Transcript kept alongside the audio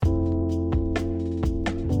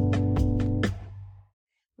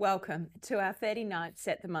Welcome to our 39th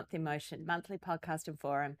Set the Month in Motion monthly podcast and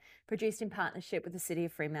forum, produced in partnership with the City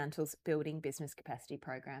of Fremantle's Building Business Capacity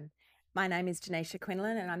Program. My name is Janisha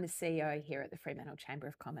Quinlan and I'm the CEO here at the Fremantle Chamber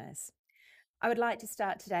of Commerce. I would like to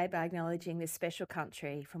start today by acknowledging this special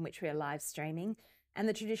country from which we are live streaming and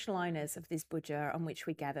the traditional owners of this budger on which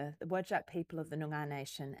we gather, the Whadjuk people of the Noongar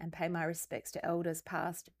Nation, and pay my respects to elders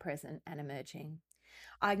past, present and emerging.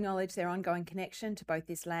 I acknowledge their ongoing connection to both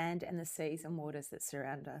this land and the seas and waters that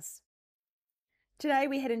surround us. Today,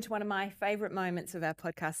 we head into one of my favourite moments of our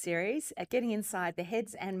podcast series, at getting inside the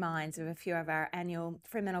heads and minds of a few of our annual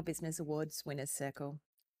Fremantle Business Awards Winners Circle.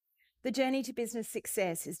 The journey to business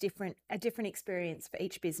success is a different experience for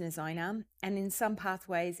each business owner, and in some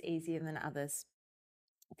pathways easier than others.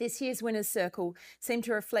 This year's Winners Circle seemed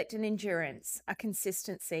to reflect an endurance, a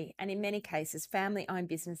consistency, and in many cases, family-owned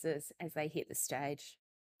businesses as they hit the stage.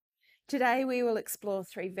 Today, we will explore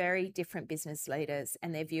three very different business leaders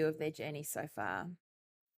and their view of their journey so far.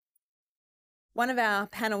 One of our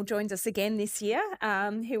panel joins us again this year,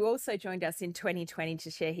 who also joined us in 2020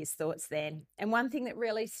 to share his thoughts then. And one thing that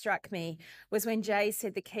really struck me was when Jay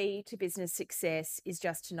said the key to business success is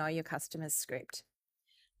just to know your customer's script.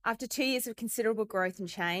 After 2 years of considerable growth and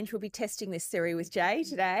change, we'll be testing this theory with Jay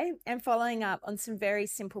today and following up on some very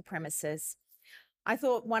simple premises. I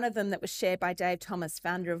thought one of them that was shared by Dave Thomas,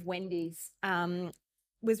 founder of Wendy's,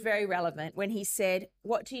 was very relevant when he said,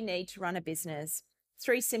 what do you need to run a business?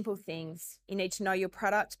 Three simple things. You need to know your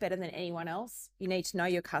product better than anyone else. You need to know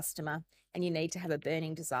your customer, and you need to have a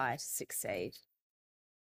burning desire to succeed.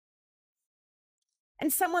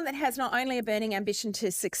 And someone that has not only a burning ambition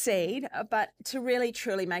to succeed, but to really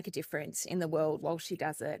truly make a difference in the world while she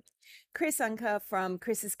does it. Chris Unker from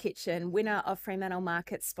Chris's Kitchen, winner of Fremantle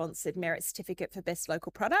Market sponsored Merit Certificate for Best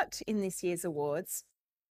Local Product in this year's awards.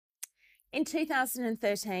 In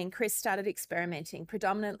 2013, Chris started experimenting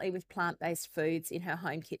predominantly with plant-based foods in her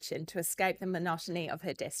home kitchen to escape the monotony of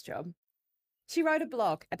her desk job. She wrote a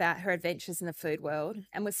blog about her adventures in the food world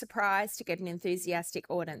and was surprised to get an enthusiastic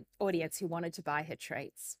audience who wanted to buy her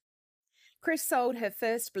treats. Chris sold her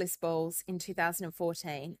first Bliss Balls in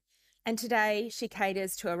 2014, and today she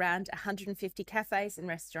caters to around 150 cafes and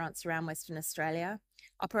restaurants around Western Australia,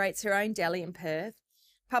 operates her own deli in Perth,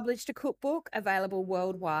 published a cookbook available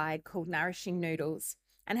worldwide called Nourishing Noodles,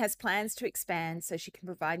 and has plans to expand so she can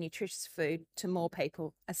provide nutritious food to more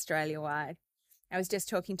people Australia-wide. I was just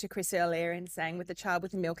talking to Chris earlier and saying with a child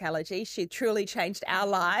with a milk allergy, she truly changed our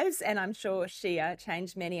lives, and I'm sure she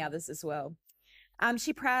changed many others as well.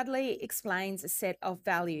 She proudly explains a set of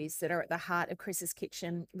values that are at the heart of Chris's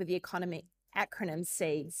Kitchen with the acronym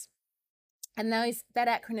SEEDS. And that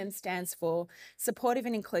acronym stands for Supportive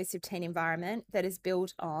and Inclusive Teen Environment that is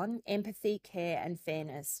built on empathy, care and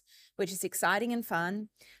fairness, which is exciting and fun,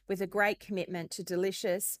 with a great commitment to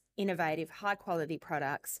delicious, innovative, high-quality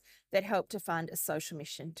products that help to fund a social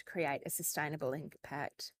mission to create a sustainable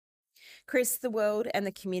impact. Chris, the world and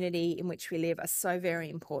the community in which we live are so very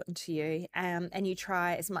important to you, and you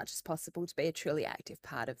try as much as possible to be a truly active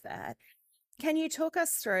part of that. Can you talk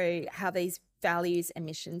us through how these values and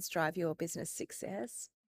missions drive your business success?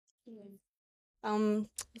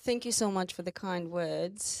 Thank you so much for the kind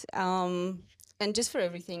words. And just for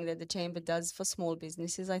everything that the Chamber does for small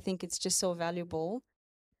businesses. I think it's just so valuable.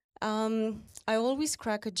 I always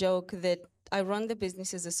crack a joke that I run the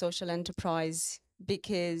business as a social enterprise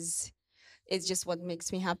because it's just what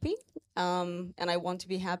makes me happy. And I want to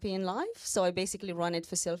be happy in life. So I basically run it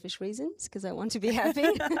for selfish reasons because I want to be happy.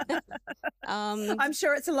 I'm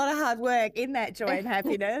sure it's a lot of hard work in that joy and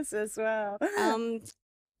happiness as well.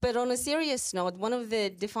 But on a serious note, one of the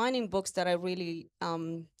defining books that I really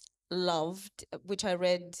loved, which I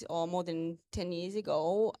read more than 10 years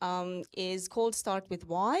ago, is called Start With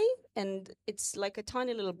Why. And it's like a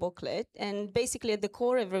tiny little booklet. And basically at the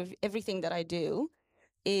core of everything that I do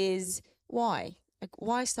is why. Like,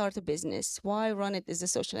 why start a business? Why run it as a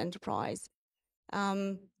social enterprise?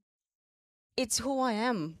 It's who I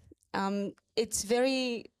am. It's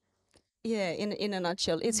very, in a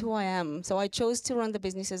nutshell, it's who I am. So I chose to run the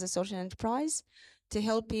business as a social enterprise to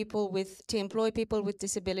help people to employ people with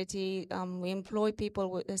disability. We employ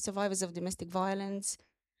people with survivors of domestic violence,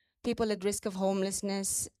 people at risk of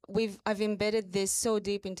homelessness. I've embedded this so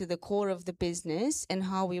deep into the core of the business and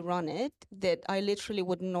how we run it that I literally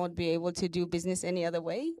would not be able to do business any other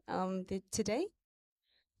way today.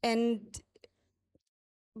 And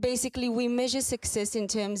basically we measure success in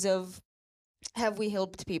terms of, have we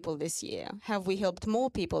helped people this year? Have we helped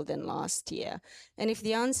more people than last year? And if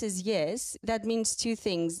the answer is yes, that means two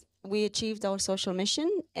things. we achieved our social mission,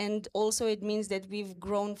 and also it means that we've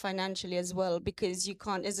grown financially as well, because you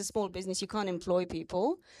can't, as a small business, you can't employ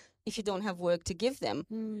people if you don't have work to give them.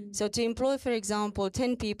 So to employ, for example,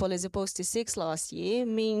 10 people as opposed to 6 last year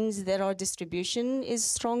means that our distribution is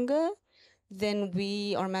stronger, then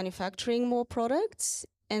we are manufacturing more products,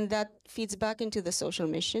 and that feeds back into the social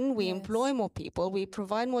mission. We employ more people, we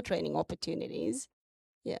provide more training opportunities.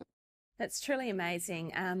 Yeah. That's truly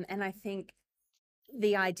amazing. And I think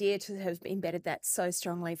the idea to have embedded that so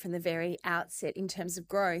strongly from the very outset in terms of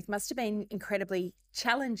growth must have been incredibly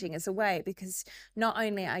challenging as a way, because not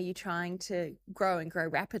only are you trying to grow and grow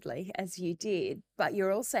rapidly as you did, but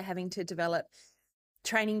you're also having to develop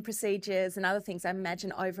training procedures and other things, I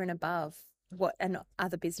imagine, over and above what an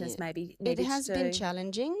other business maybe needed to do. It has been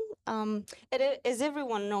challenging. As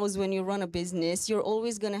everyone knows, when you run a business, you're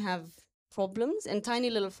always going to have problems and tiny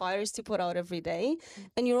little fires to put out every day,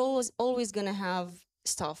 and you're always going to have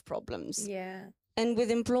staff problems. Yeah. And with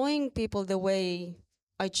employing people the way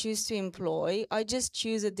I choose to employ, I just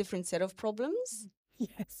choose a different set of problems.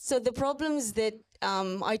 Yes. So the problems that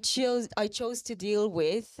I chose to deal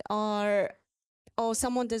with are, oh,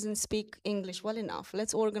 someone doesn't speak English well enough.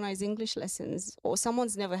 Let's organize English lessons. Or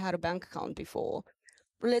someone's never had a bank account before.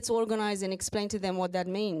 Let's organize and explain to them what that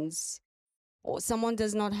means. Or someone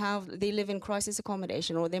does not have, they live in crisis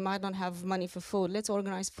accommodation, or they might not have money for food. Let's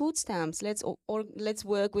organize food stamps. Let's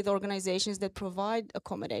work with organizations that provide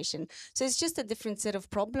accommodation. So it's just a different set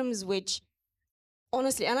of problems, which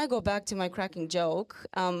honestly, and I go back to my cracking joke,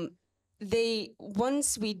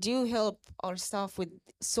 once we do help our staff with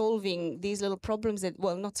solving these little problems that,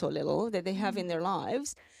 well, not so little, that they have in their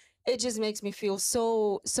lives, it just makes me feel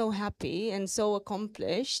so happy and so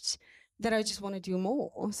accomplished that I just want to do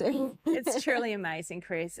more. So it's truly amazing,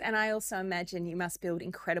 Chris. And I also imagine you must build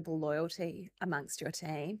incredible loyalty amongst your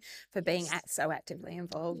team for being so actively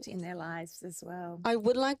involved in their lives as well. I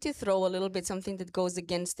would like to throw a little bit something that goes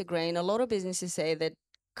against the grain. A lot of businesses say that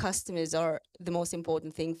customers are the most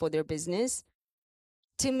important thing for their business.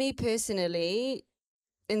 To me personally,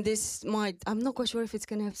 and I'm not quite sure if it's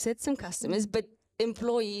going to upset some customers, but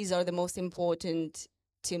employees are the most important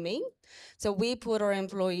to me. So we put our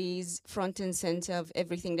employees front and center of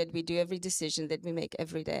everything that we do, every decision that we make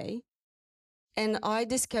every day. And I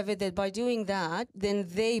discovered that by doing that, then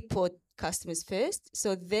they put customers first.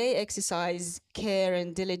 So they exercise care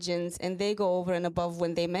and diligence, and they go over and above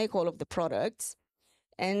when they make all of the products.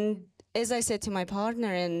 And as I said to my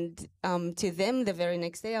partner and to them the very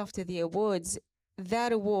next day after the awards,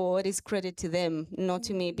 that award is credit to them, not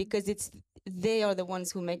to me, because they are the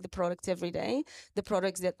ones who make the products every day, the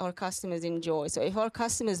products that our customers enjoy. So if our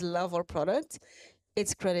customers love our product,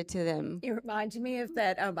 it's credit to them. You reminded me of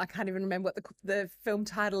that, I can't even remember what the film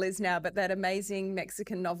title is now, but that amazing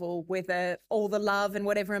Mexican novel where all the love and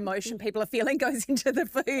whatever emotion people are feeling goes into the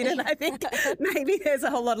food. And I think maybe there's a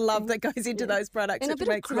whole lot of love that goes into those products. And a bit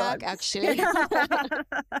of crack, actually. I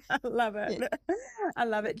love it. Yeah. I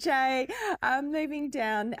love it. Jay, moving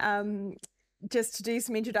down, just to do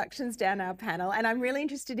some introductions down our panel. And I'm really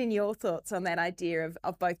interested in your thoughts on that idea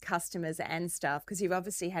of both customers and staff, because you've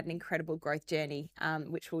obviously had an incredible growth journey,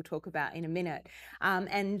 which we'll talk about in a minute.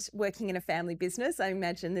 And working in a family business, I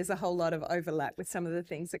imagine there's a whole lot of overlap with some of the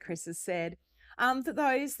things that Chris has said. For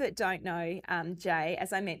those that don't know, Jay,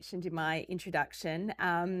 as I mentioned in my introduction,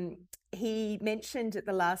 he mentioned at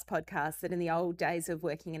the last podcast that in the old days of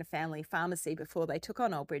working in a family pharmacy before they took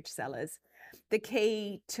on Aldbridge Cellars, the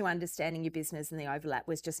key to understanding your business and the overlap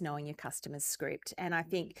was just knowing your customer's script. And I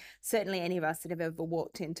think certainly any of us that have ever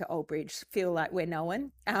walked into Aldbridge feel like we're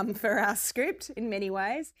known for our script in many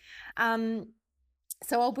ways.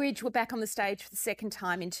 So Aldbridge were back on the stage for the second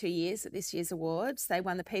time in 2 years at this year's awards. They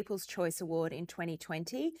won the People's Choice Award in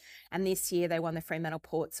 2020, and this year they won the Fremantle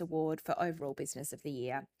Ports Award for Overall Business of the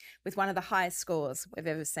Year, with one of the highest scores we've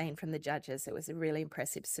ever seen from the judges. It was a really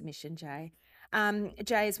impressive submission, Jay.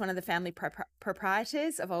 Jay is one of the family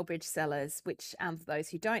proprietors of Aldbridge Cellars, which, for those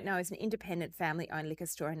who don't know, is an independent family-owned liquor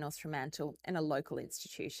store in North Fremantle and a local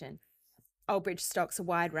institution. Aldbridge stocks a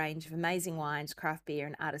wide range of amazing wines, craft beer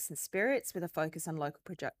and artisan spirits with a focus on local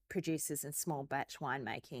producers and small batch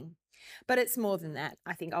winemaking. But it's more than that.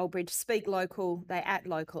 I think Aldbridge speak local, they act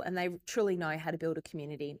local, and they truly know how to build a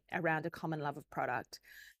community around a common love of product.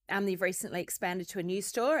 They've recently expanded to a new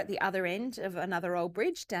store at the other end of another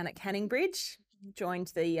Aldbridge down at Canning Bridge,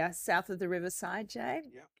 joined the south of the riverside, Jay.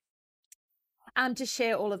 Yeah. To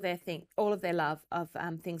share all of their love of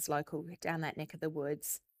things local down that neck of the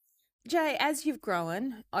woods. Jay, as you've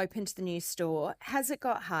grown, opened the new store, has it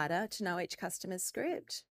got harder to know each customer's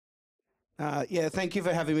script? Yeah, thank you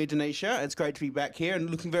for having me, Denisha. It's great to be back here and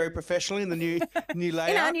looking very professional in the new layout.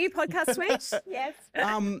 In our new podcast suite, yes.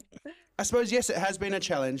 I suppose, yes, it has been a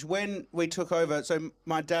challenge. When we took over, so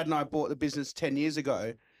my dad and I bought the business 10 years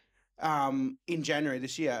ago in January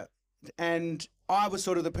this year, and I was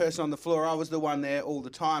sort of the person on the floor. I was the one there all the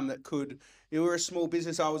time that could, we were a small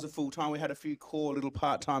business. I was a full-time. We had a few core little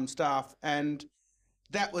part-time staff, and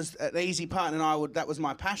that was an easy part, and that was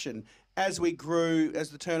my passion. As we grew, as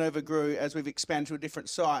the turnover grew, as we've expanded to a different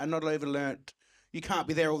site, and not only learnt you can't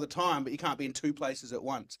be there all the time, but you can't be in two places at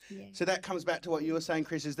once. Yeah. So that comes back to what you were saying,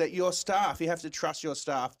 Chris, is that your staff, you have to trust your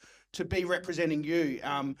staff to be representing you,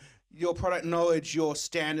 your product knowledge, your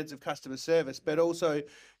standards of customer service, but also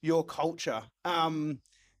your culture.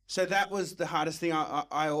 So that was the hardest thing.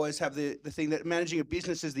 I always have the thing that managing a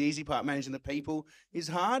business is the easy part. Managing the people is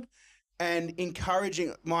hard. And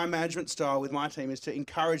encouraging my management style with my team is to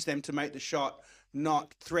encourage them to make the shot,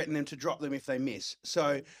 not threaten them to drop them if they miss.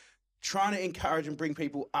 So trying to encourage and bring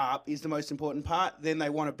people up is the most important part. Then they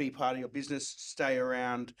want to be part of your business, stay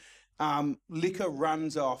around. Liquor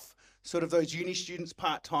runs off sort of those uni students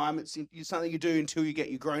part-time. It's something you do until you get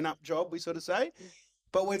your grown-up job, we sort of say.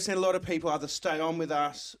 But we've seen a lot of people either stay on with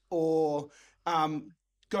us or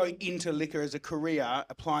go into liquor as a career,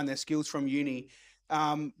 applying their skills from uni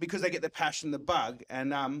because they get the passion, the bug.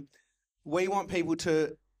 And we want people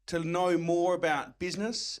to know more about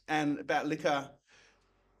business and about liquor.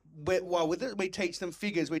 Well, with it, we teach them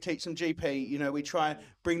figures, we teach them GP, we try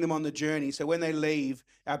bring them on the journey. So when they leave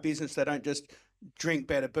our business, they don't just drink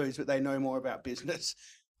better booze, but they know more about business.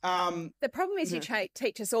 The problem is you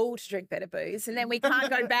teach us all to drink better booze and then we can't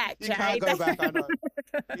go back, Jay. You can't go back, I know.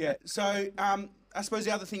 Yeah, so I suppose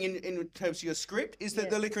the other thing in terms of your script is that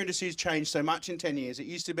the liquor industry has changed so much in 10 years. It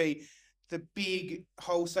used to be the big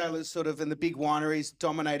wholesalers sort of and the big wineries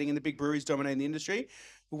dominating and the big breweries dominating the industry.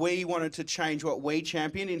 We wanted to change what we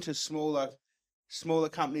champion into smaller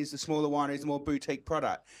companies, the smaller wineries, the more boutique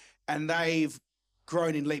product. And they've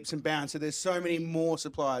grown in leaps and bounds. So there's so many more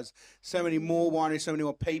suppliers, so many more wineries, so many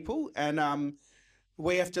more people. And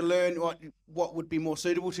we have to learn what would be more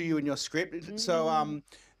suitable to you in your script. Mm-hmm. So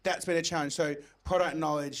that's been a challenge. So product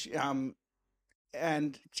knowledge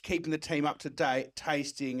and keeping the team up to date,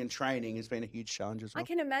 tasting and training has been a huge challenge as well. I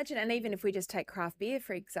can imagine. And even if we just take craft beer,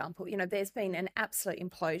 for example, there's been an absolute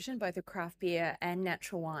implosion, both of craft beer and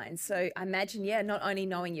natural wine. So I imagine, not only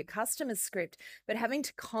knowing your customer's script, but having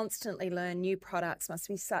to constantly learn new products must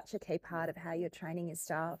be such a key part of how you're training your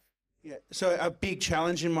staff. Yeah. So a big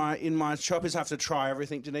challenge in my shop is I have to try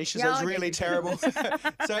everything, Denisha. So it's really terrible.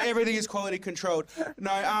 So everything is quality controlled.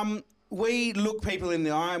 No, we look people in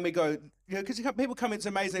the eye and we go, because people come in, it's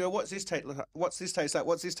amazing. They go, what's this taste like? What's this taste like?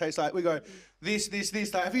 What's this taste like? We go, this.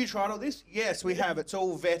 Like, have you tried all this? Yes, we have. It's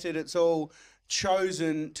all vetted. It's all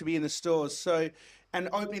chosen to be in the stores. So, and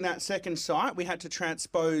opening that second site, we had to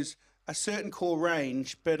transpose a certain core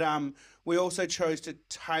range, but we also chose to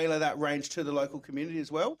tailor that range to the local community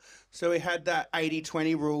as well. So we had that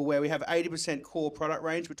 80-20 rule where we have 80% core product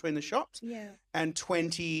range between the shops and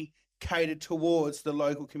 20 catered towards the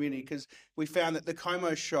local community, because we found that the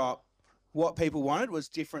Como shop, what people wanted was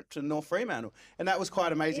different to North Fremantle. And that was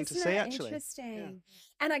quite amazing to see, actually. Interesting. Yeah.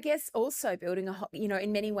 And I guess also building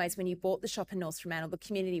in many ways, when you bought the shop in North Fremantle, the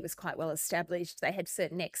community was quite well established. They had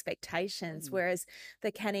certain expectations, whereas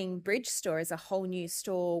the Canning Bridge store is a whole new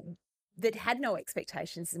store that had no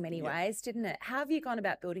expectations in many ways, didn't it? How have you gone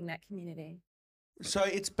about building that community? So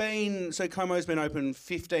Como's been open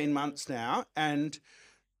 15 months now, and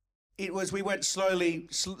we went slowly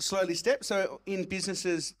steps. So in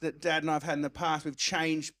businesses that Dad and I've had in the past,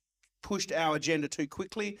 we've pushed our agenda too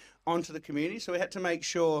quickly onto the community. So we had to make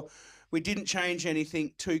sure we didn't change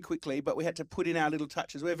anything too quickly, but we had to put in our little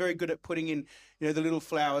touches. We're very good at putting in, the little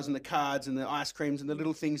flowers and the cards and the ice creams and the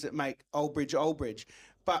little things that make Old Bridge,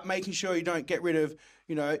 but making sure you don't get rid of,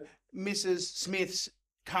 Mrs. Smith's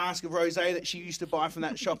cask of rosé that she used to buy from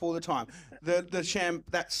that shop all the time.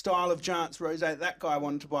 That style of Jant's rosé that guy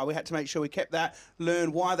wanted to buy. We had to make sure we kept that,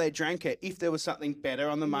 learn why they drank it, if there was something better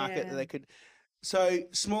on the market that they could. So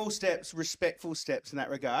small steps, respectful steps in that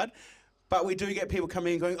regard. But we do get people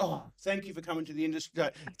coming in going, oh, thank you for coming to the industry.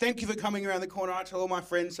 Thank you for coming around the corner. I tell all my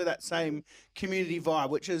friends, so that same community vibe,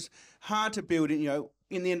 which is hard to build.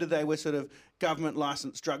 In the end of the day, we're sort of government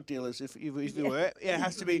licensed drug dealers. If you were, it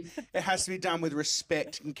has to be done with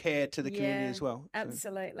respect and care to the community as well.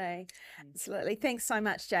 Absolutely. Thanks so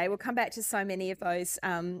much, Jay. We'll come back to so many of those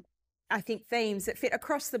I think, themes that fit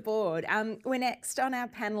across the board. We're next on our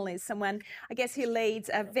panel is someone, I guess, who leads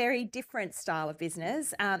a very different style of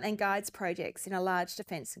business and guides projects in a large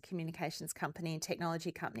defence and communications company and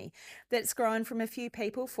technology company that's grown from a few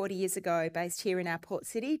people 40 years ago based here in our port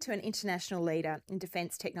city to an international leader in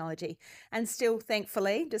defence technology. And still,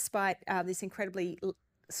 thankfully, despite this incredibly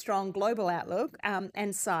strong global outlook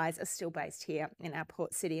and size, are still based here in our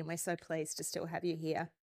port city, and we're so pleased to still have you here.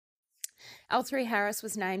 L3Harris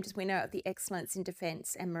was named as winner of the Excellence in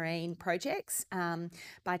Defence and Marine Projects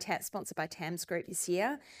sponsored by TAMS Group this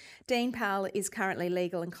year. Dean Powell is currently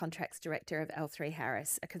Legal and Contracts Director of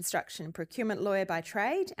L3Harris, a construction and procurement lawyer by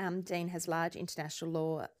trade. Dean has large international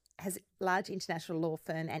law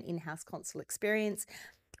firm and in-house consul experience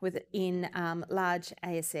within large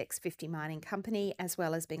ASX 50 mining company, as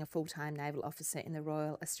well as being a full-time naval officer in the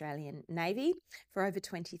Royal Australian Navy for over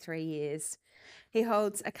 23 years. He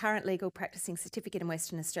holds a current legal practicing certificate in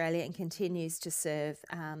Western Australia and continues to serve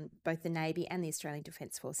both the Navy and the Australian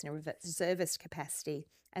Defence Force in a reservist capacity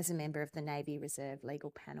as a member of the Navy Reserve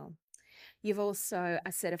Legal Panel. You've also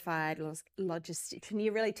a certified logistician.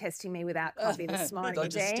 You're really testing me without coffee this morning,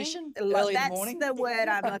 Logistician? Dean. Early in the That's morning? the word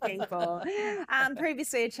I'm looking for.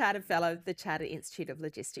 Previously a Chartered Fellow of the Chartered Institute of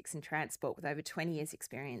Logistics and Transport with over 20 years'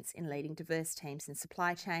 experience in leading diverse teams in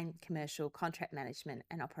supply chain, commercial, contract management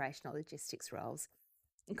and operational logistics roles.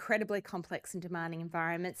 Incredibly complex and demanding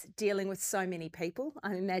environments, dealing with so many people,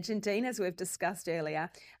 I imagine, Dean, as we've discussed earlier,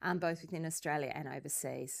 both within Australia and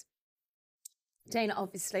overseas. Dean,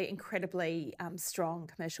 obviously incredibly strong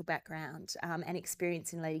commercial background and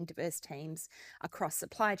experience in leading diverse teams across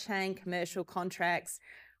supply chain, commercial contracts,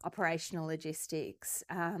 operational logistics,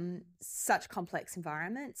 such complex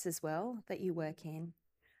environments as well that you work in.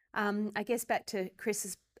 I guess back to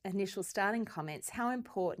Chris's initial starting comments, how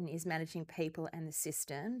important is managing people and the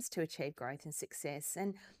systems to achieve growth and success?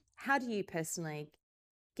 And how do you personally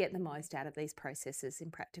get the most out of these processes in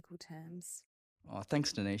practical terms? Oh,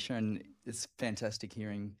 thanks, Danisha, and it's fantastic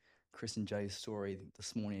hearing Chris and Jay's story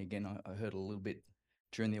this morning. Again, I heard a little bit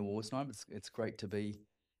during the awards night, but it's great to be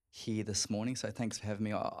here this morning. So thanks for having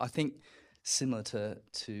me. I think similar to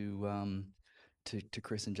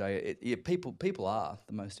Chris and Jay, people are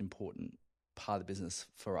the most important part of the business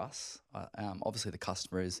for us. Obviously, the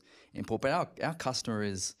customer is important, but our customer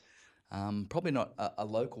is probably not a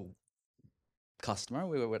local customer.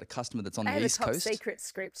 We've got a customer that's on the East Coast. Secret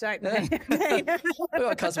script, don't they? We've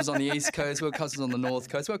got customers on the East Coast. We've got customers on the North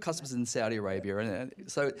Coast. We've got customers in Saudi Arabia, and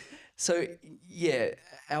so yeah,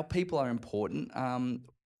 our people are important.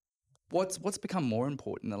 What's become more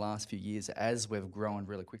important in the last few years as we've grown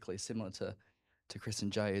really quickly, similar to Chris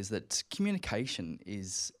and Jay, is that communication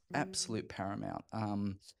is absolute paramount.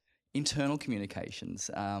 Internal communications.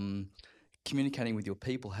 Communicating with your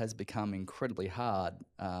people has become incredibly hard.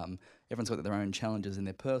 Everyone's got their own challenges in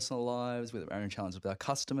their personal lives, with their own challenges with our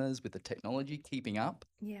customers, with the technology, keeping up.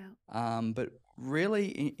 Yeah. But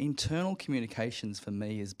really, internal communications for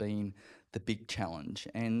me has been the big challenge,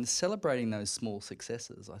 and celebrating those small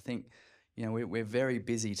successes. I think, we're very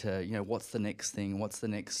busy to, what's the next thing? What's the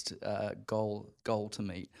next goal to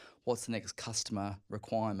meet? What's the next customer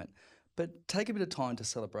requirement? But take a bit of time to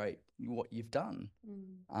celebrate what you've done.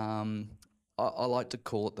 I like to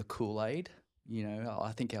call it the Kool-Aid.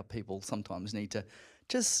 I think our people sometimes need to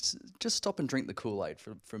just stop and drink the Kool-Aid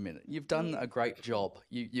for a minute. You've done a great job.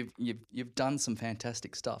 You've done some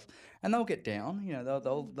fantastic stuff, and they'll get down.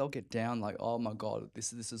 They'll get down like, oh my God,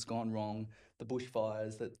 this has gone wrong. The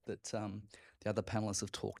bushfires that the other panelists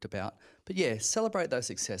have talked about. But yeah, celebrate those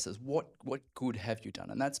successes. What good have you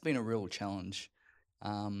done? And that's been a real challenge.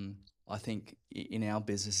 I think in our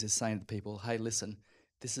business is saying to people, hey, listen,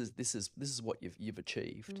 this is what you've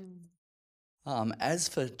achieved. As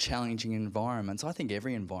for challenging environments, I think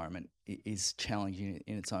every environment is challenging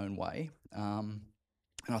in its own way. And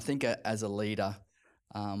I think as a leader,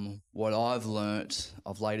 what I've learnt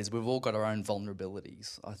of late is we've all got our own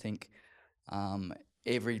vulnerabilities. I think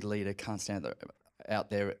every leader can't stand out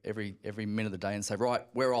there every minute of the day and say, right,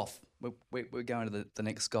 we're off. We're going to the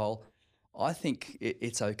next goal. I think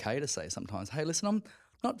it's okay to say sometimes, hey, listen, I'm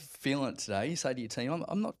not feeling it today. You say to your team,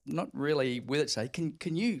 I'm not really with it today.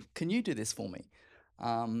 Can you do this for me?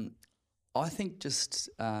 I think just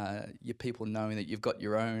your people knowing that you've got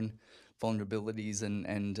your own vulnerabilities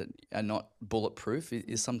and are not bulletproof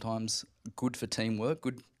is sometimes good for teamwork,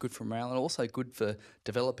 good for morale, and also good for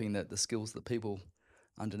developing the skills of the people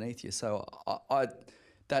underneath you. So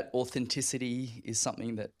that authenticity is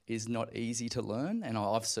something that is not easy to learn, and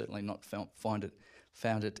I've certainly not found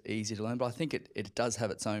it easy to learn, but I think it does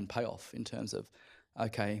have its own payoff in terms of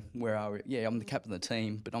okay, where are we? Yeah, I'm the captain of the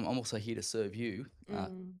team, but I'm also here to serve you.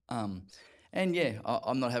 And yeah,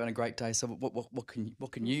 I'm not having a great day. So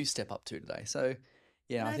what can you step up to today? So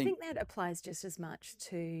yeah, And I I think think that applies just as much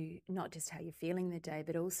to not just how you're feeling the day,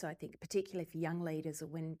 but also I think particularly for young leaders or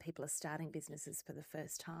when people are starting businesses for the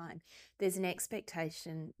first time, there's an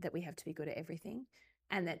expectation that we have to be good at everything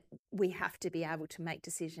and that we have to be able to make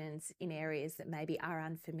decisions in areas that maybe are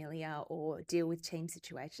unfamiliar or deal with team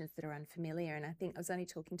situations that are unfamiliar. And I think I was only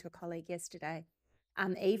talking to a colleague yesterday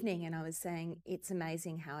evening, and I was saying it's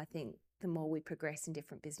amazing how I think the more we progress in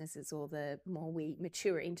different businesses or the more we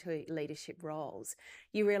mature into leadership roles,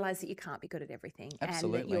 you realize that you can't be good at everything and that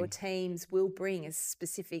your absolutely. teams will bring a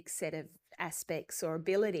specific set of aspects or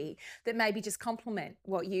ability that maybe just complement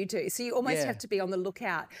what you do. So you almost Yeah. have to be on the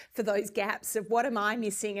lookout for those gaps of what am I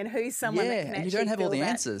missing and who's someone that Yeah, can and you actually don't have all fill the that.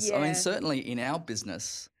 answers. I Yeah. mean, certainly in our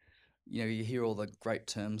business, you hear all the great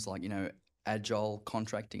terms like, agile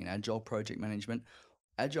contracting and agile project management.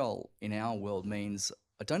 Agile in our world means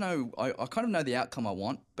I don't know, I kind of know the outcome I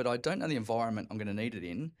want, but I don't know the environment I'm going to need it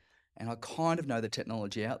in. And I kind of know the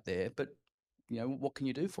technology out there, but what can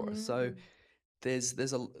you do for us? So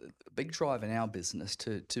there's a big drive in our business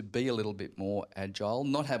to be a little bit more agile,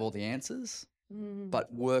 not have all the answers,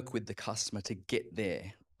 but work with the customer to get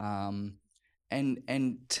there. And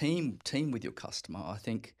team with your customer. I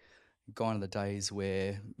think gone are the days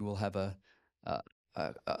where we'll have a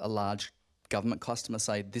large government customer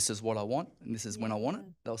say, this is what I want and this is when I want it.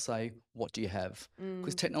 They'll say, what do you have?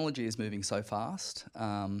 Because technology is moving so fast.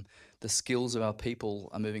 The skills of our people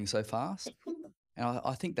are moving so fast. And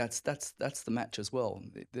I think that's the match as well.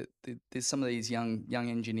 There's some of these young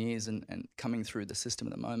engineers and coming through the system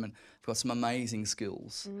at the moment who've got some amazing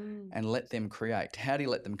skills, and let them create. How do you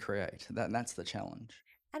let them create? That's the challenge.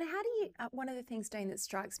 And how do you, one of the things, Dean, that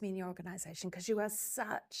strikes me in your organisation, because you are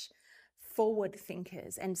such forward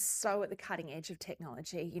thinkers and so at the cutting edge of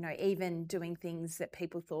technology, even doing things that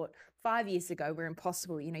people thought 5 years ago were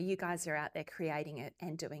impossible. You guys are out there creating it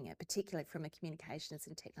and doing it, particularly from a communications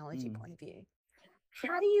and technology point of view.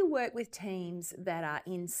 How do you work with teams that are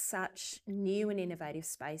in such new and innovative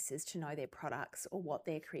spaces to know their products or what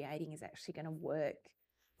they're creating is actually going to work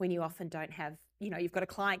when you often don't have, you've got a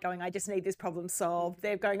client going, I just need this problem solved.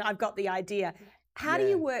 They're going, I've got the idea. How do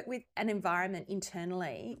you work with an environment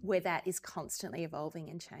internally where that is constantly evolving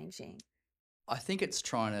and changing? I think it's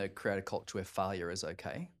trying to create a culture where failure is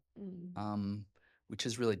okay, which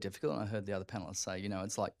is really difficult. And I heard the other panelists say,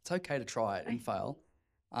 it's like, it's okay to try it and fail.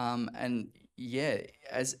 And yeah,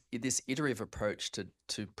 as this iterative approach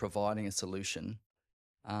to providing a solution,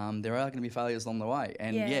 there are going to be failures along the way.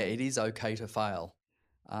 And it is okay to fail.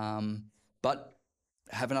 But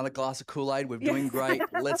have another glass of Kool-Aid. We're doing great.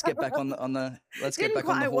 Let's get back on the let's get back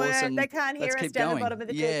on the horse and they can't hear let's us keep down going. the bottom of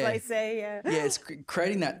the TPC. Yeah, it's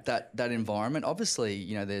creating that environment. Obviously,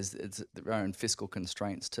 it's their own fiscal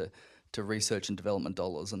constraints to research and development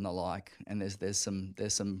dollars and the like. And there's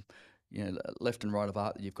some left and right of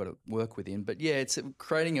art that you've got to work within. But yeah, it's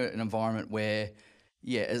creating an environment where,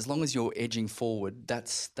 as long as you're edging forward,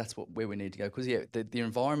 that's where we need to go. Because the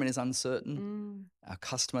environment is uncertain. Our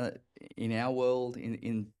customer in our world,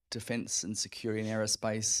 in defence and security and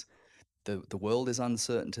aerospace, the world is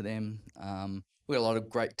uncertain to them. We've got a lot of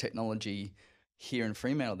great technology here in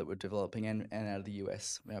Fremantle that we're developing and out of the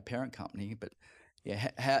US, our parent company. But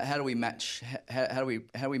how do we match? How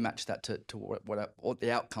do we match that to what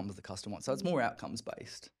the outcomes the customer wants? So it's more outcomes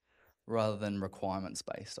based rather than requirements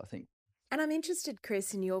based, I think. And I'm interested,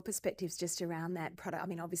 Chris, in your perspectives just around that product. I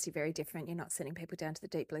mean, obviously very different. You're not sending people down to the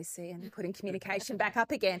deep blue sea and putting communication back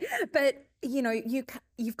up again. But,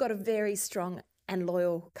 you've got a very strong and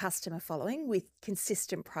loyal customer following with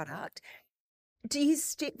consistent product. Do you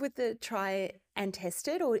stick with the try and test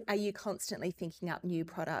it, or are you constantly thinking up new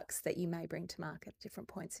products that you may bring to market at different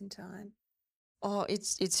points in time? Oh,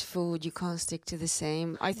 it's food. You can't stick to the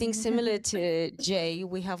same. I think similar to Jay,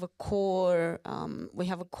 we have a core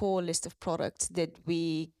list of products that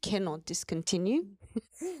we cannot discontinue.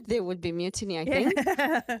 There would be mutiny, I think.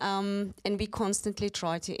 And we constantly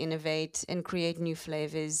try to innovate and create new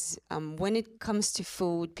flavors. When it comes to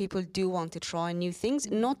food, people do want to try new things.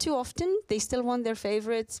 Not too often. They still want their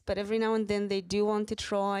favorites, but every now and then they do want to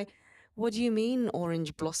try. What do you mean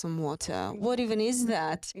orange blossom water? What even is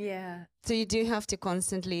that? Yeah. So you do have to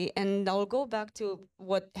constantly, and I'll go back to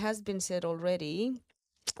what has been said already.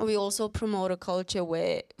 We also promote a culture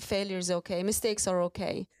where failure is okay, mistakes are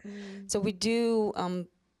okay. So we do,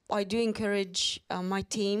 I do encourage my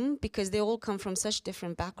team, because they all come from such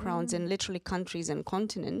different backgrounds and literally countries and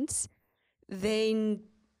continents. They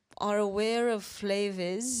are aware of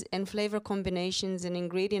flavors and flavor combinations and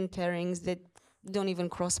ingredient pairings that don't even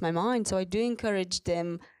cross my mind. So I do encourage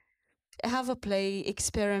them, have a play,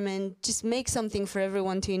 experiment, just make something for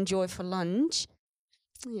everyone to enjoy for lunch.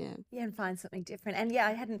 Yeah. Yeah, and find something different. And yeah,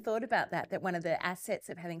 I hadn't thought about that one of the assets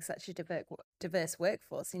of having such a diverse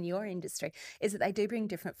workforce in your industry is that they do bring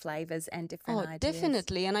different flavours and different ideas.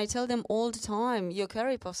 Definitely. And I tell them all the time, your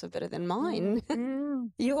curry puffs are better than mine.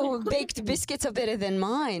 Your baked biscuits are better than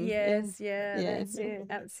mine. Yes, that's it.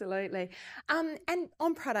 Absolutely. And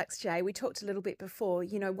on products, Jay, we talked a little bit before,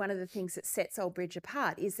 you know, one of the things that sets Old Bridge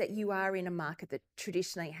apart is that you are in a market that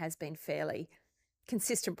traditionally has been fairly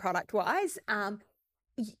consistent product-wise.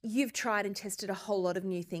 You've tried and tested a whole lot of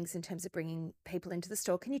new things in terms of bringing people into the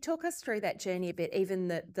store. Can you talk us through that journey a bit, even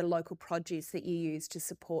the local produce that you use to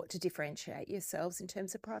support, to differentiate yourselves in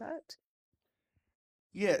terms of product?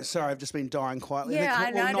 Yeah, sorry, I've just been dying quietly. Yeah,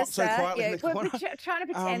 I noticed not so that. quietly in the We're corner. trying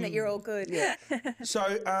to pretend that you're all good. Yeah.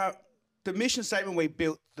 So the mission statement we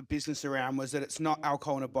built the business around was that it's not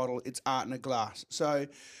alcohol in a bottle, it's art in a glass. So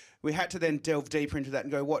we had to then delve deeper into that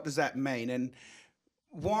and go, what does that mean? And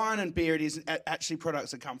wine and beer, it is actually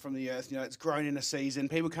products that come from the earth. You know, it's grown in a season.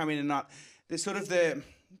 People come in and there's sort of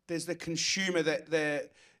there's the consumer that the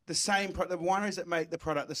wineries that make the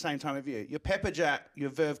product the same time of year. Your Pepper Jack, your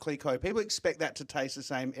Veuve Clicquot, people expect that to taste the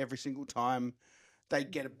same every single time they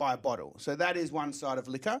get it by a bottle. So that is one side of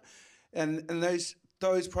liquor, and those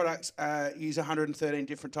products use 113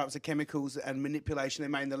 different types of chemicals and manipulation they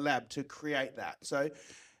made in the lab to create that. So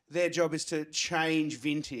their job is to change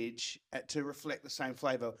vintage to reflect the same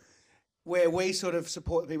flavour. Where we sort of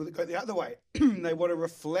support the people that go the other way. They want to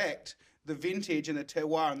reflect the vintage and the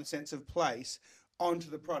terroir and the sense of place onto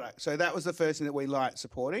the product. So that was the first thing that we liked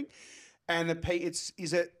supporting. And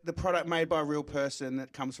is it the product made by a real person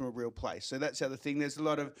that comes from a real place. So that's the other thing. There's a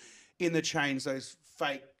lot of, in the chains, those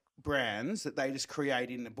fake brands that they just create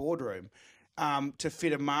in the boardroom. To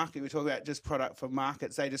fit a market. We talk about just product for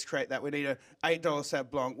markets. They just create that. We need a $8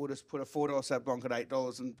 Sauv Blanc. We'll just put a $4 Sauv Blanc at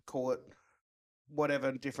 $8 and call it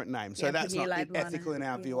whatever different name. So that's not ethical in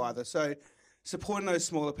our view either. So supporting those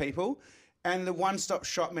smaller people and the one-stop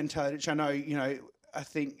shop mentality, which I know, you know, I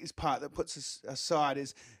think is part that puts us aside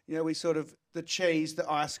is, you know, we sort of, the cheese, the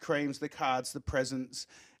ice creams, the cards, the presents,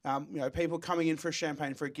 you know, people coming in for a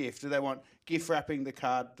champagne for a gift. Do they want gift wrapping, the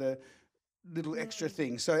card, the little extra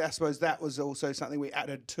things? So I suppose that was also something we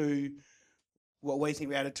added to what we think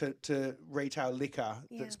we added to retail liquor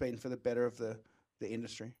that's been for the better of the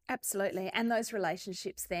industry. Absolutely. And those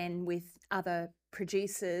relationships then with other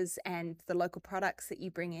producers and the local products that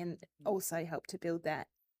you bring in also help to build that.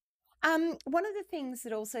 One of the things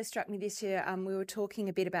that also struck me this year, we were talking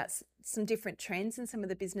a bit about some different trends in some of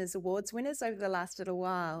the business awards winners over the last little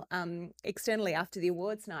while, externally after the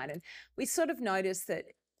awards night. And we sort of noticed that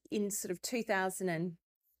in sort of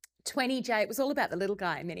 2020, Jay, it was all about the little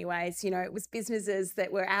guy in many ways. You know, it was businesses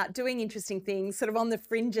that were out doing interesting things, sort of on the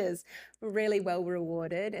fringes, were really well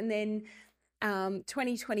rewarded. And then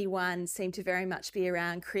 2021 seemed to very much be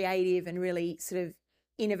around creative and really sort of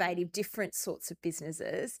innovative, different sorts of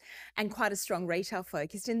businesses and quite a strong retail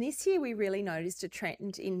focus. And this year we really noticed a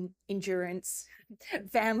trend in endurance,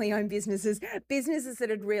 family-owned businesses that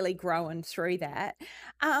had really grown through that.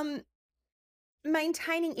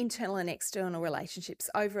 Maintaining internal and external relationships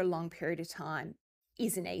over a long period of time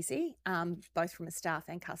isn't easy, both from a staff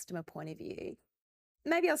and customer point of view.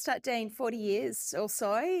 Maybe I'll start, Dean, 40 years or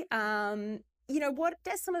so. You know, what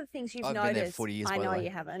are some of the things you've noticed? I've been there 40 years, I by know the way. you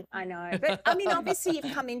haven't. I know. But, I mean, obviously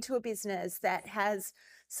you've come into a business that has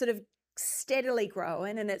sort of steadily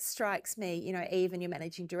grown, and it strikes me, you know, Eve and your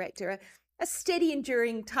managing director, a steady,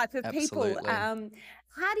 enduring type of Absolutely. people.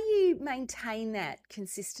 How do you maintain that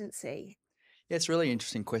consistency? Yeah, it's a really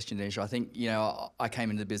interesting question, Denisha. I think, you know, I came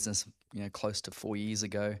into the business, you know, close to 4 years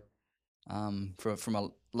ago from a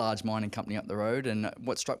large mining company up the road. And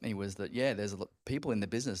what struck me was that, yeah, there's people in the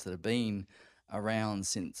business that have been around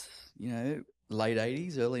since, you know, late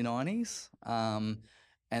 80s, early 90s.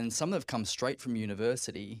 And some have come straight from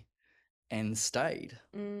university and stayed.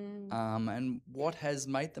 And what has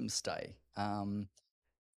made them stay?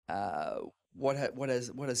 What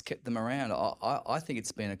has kept them around? I think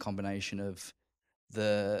it's been a combination of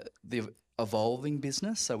the evolving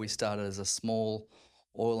business. So we started as a small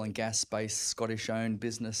oil and gas based Scottish owned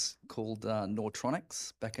business called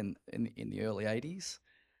Nortronics back in the early 80s.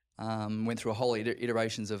 Went through a whole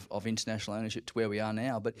iterations of international ownership to where we are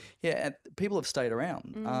now. But yeah, people have stayed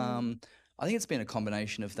around. I think it's been a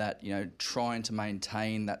combination of that, you know, trying to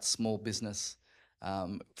maintain that small business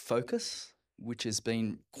focus, which has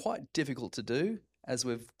been quite difficult to do as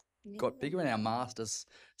we've got bigger, and our masters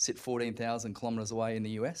sit 14,000 kilometres away in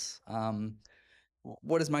the US.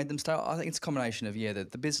 what has made them stay? I think it's a combination of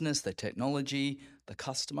the business, the technology, the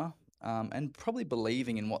customer, and probably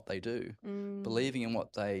believing in what they do, believing in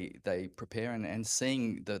what they prepare, and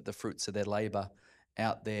seeing the fruits of their labour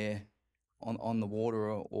out there on the water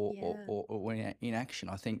or in action.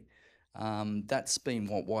 I think that's been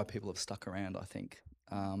why people have stuck around, I think.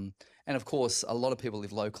 And of course, a lot of people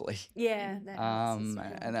live locally. Yeah, that helps as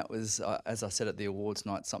well. And that was, as I said at the awards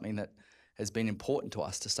night, something that has been important to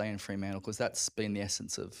us to stay in Fremantle, because that's been the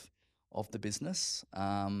essence of the business.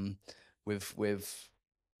 We've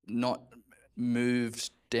not moved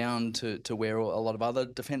down to where a lot of other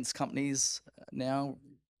defence companies now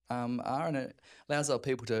are, and it allows our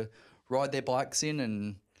people to ride their bikes in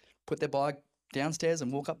and put their bike downstairs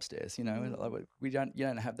and walk upstairs. You know, you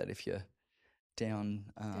don't have that if you're down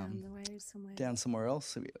the way somewhere. down somewhere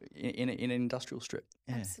else in an industrial strip.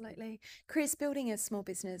 Yeah. Absolutely. Chris, building a small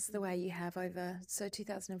business the way you have over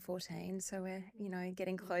 2014, so we're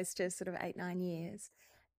getting close to sort of 8-9 years.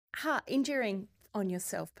 Enduring on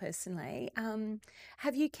yourself personally,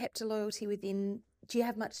 have you kept a loyalty within? Do you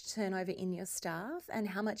have much turnover in your staff, and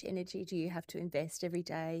how much energy do you have to invest every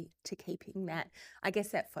day to keeping that, I guess,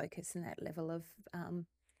 that focus and that level of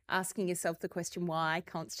asking yourself the question why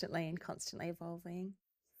constantly and constantly evolving?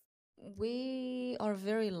 We are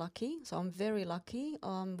very lucky. So I'm very lucky.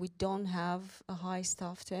 We don't have a high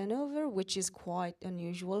staff turnover, which is quite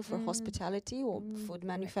unusual for hospitality or food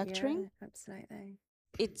manufacturing. Yeah, absolutely.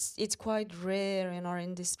 It's quite rare in our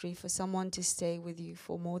industry for someone to stay with you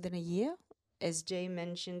for more than a year. As Jay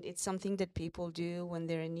mentioned, it's something that people do when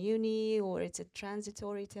they're in uni, or it's a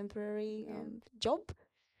transitory, temporary job.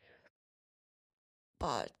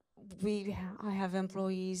 But I have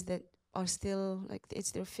employees that are still like,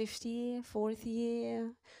 it's their 4th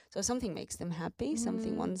year. So something makes them happy.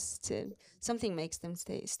 Something makes them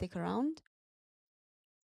stick around.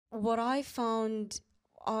 What I found,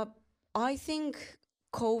 I think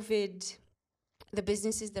COVID, the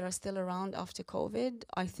businesses that are still around after COVID,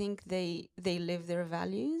 I think they live their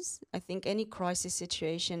values. I think any crisis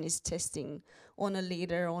situation is testing on a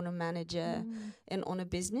leader, on a manager, and on a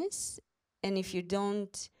business. And if you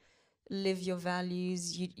don't live your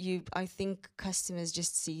values, I think customers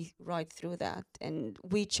just see right through that. And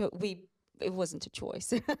it wasn't a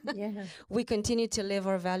choice. Yeah. We continued to live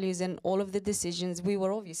our values, and all of the decisions, we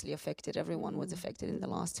were obviously affected. Everyone was affected in the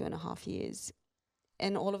last 2.5 years.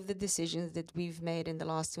 And all of the decisions that we've made in the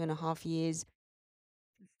last 2.5 years,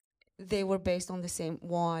 they were based on the same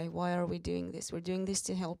why. Why are we doing this? We're doing this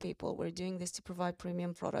to help people. We're doing this to provide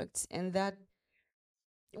premium products. And that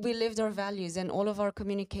we lived our values, and all of our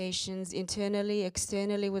communications internally,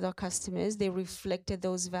 externally with our customers, they reflected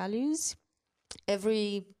those values.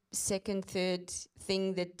 Every second, third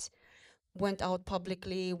thing that went out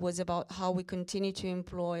publicly was about how we continue to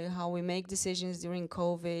employ, how we make decisions during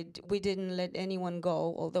COVID. We didn't let anyone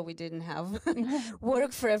go, although we didn't have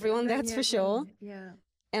work for everyone, that's for sure. Yeah.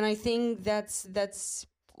 And I think that's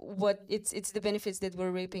what it's the benefits that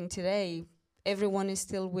we're reaping today. Everyone is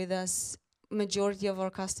still with us. Majority of our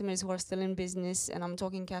customers who are still in business, and I'm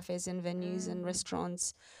talking cafes and venues and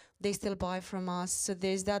restaurants, they still buy from us. So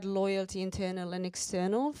there's that loyalty, internal and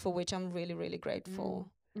external, for which I'm really, really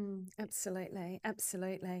grateful. Absolutely,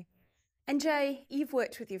 absolutely. And Jay, you've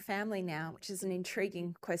worked with your family now, which is an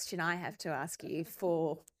intriguing question I have to ask you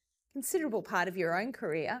for a considerable part of your own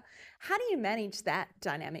career. How do you manage that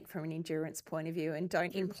dynamic from an endurance point of view and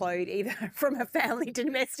don't implode either from a family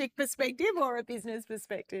domestic perspective or a business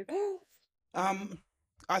perspective?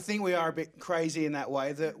 I think we are a bit crazy in that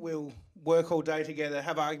way, that we'll work all day together,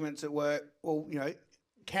 have arguments at work, or,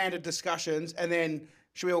 candid discussions, and then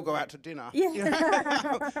should we all go out to dinner?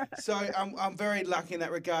 Yeah. So I'm very lucky in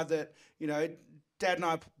that regard that, Dad and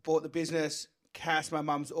I bought the business. Cass, my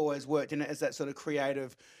mum's always worked in it as that sort of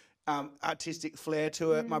creative, artistic flair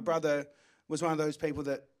to it. My brother was one of those people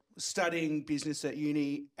that was studying business at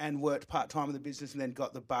uni and worked part-time in the business and then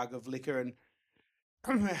got the bug of liquor, and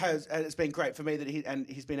it's been great for me that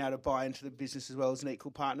he's been able to buy into the business as well as an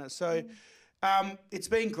equal partner. So it's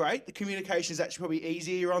been great. The communication is actually probably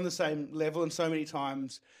easier. You're on the same level, and so many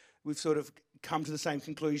times we've sort of come to the same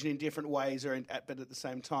conclusion in different ways, but at the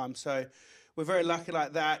same time. So we're very lucky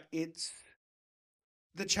like that.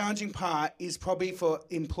 The challenging part is probably for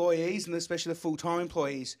employees, and especially the full-time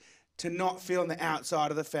employees, to not feel on the outside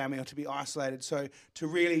of the family or to be isolated. So to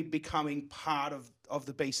really becoming part of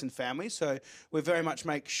the Beeson family. So we very much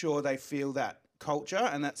make sure they feel that culture,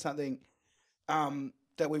 and that's something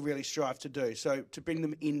that we really strive to do. So to bring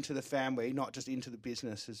them into the family, not just into the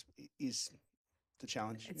business, is the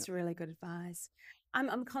challenge. It's really good advice.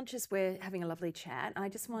 I'm conscious we're having a lovely chat. I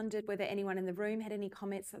just wondered whether anyone in the room had any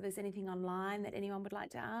comments, or there's anything online that anyone would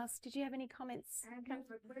like to ask. Did you have any comments?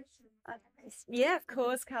 Yeah, of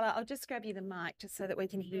course, Carla. I'll just grab you the mic just so that we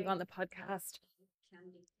can hear you on the podcast.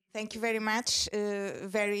 Thank you very much.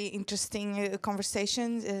 Very interesting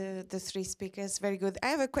conversation. The three speakers, very good. I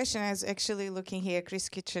have a question. I was actually looking here, Chris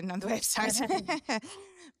Kitchen on the website.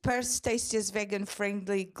 Pearls Tastiest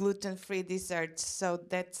vegan-friendly, gluten-free desserts. So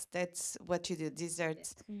that's what you do,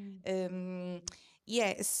 desserts.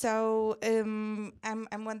 Yeah. So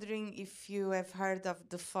I'm wondering if you have heard of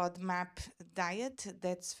the FODMAP diet.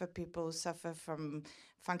 That's for people who suffer from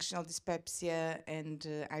functional dyspepsia and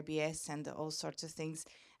IBS and all sorts of things.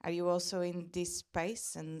 Are you also in this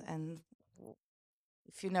space, and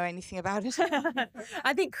if you know anything about it?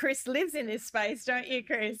 I think Chris lives in this space, don't you,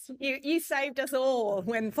 Chris? You saved us all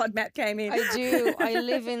when FODMAP came in. I do. I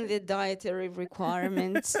live in the dietary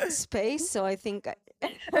requirements space, so I think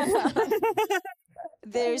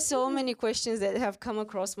there's so many questions that have come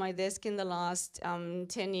across my desk in the last 10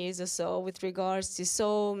 years or so with regards to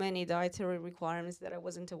so many dietary requirements that I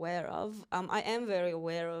wasn't aware of. I am very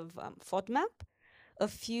aware of FODMAP. A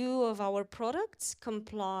few of our products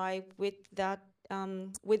comply with that,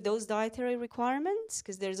 with those dietary requirements,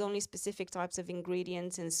 because there's only specific types of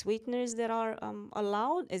ingredients and sweeteners that are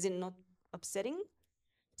allowed, as in not upsetting.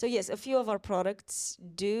 So yes, a few of our products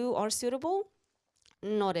are suitable,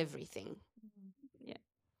 not everything.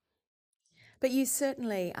 But you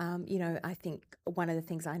certainly, I think one of the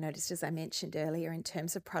things I noticed, as I mentioned earlier, in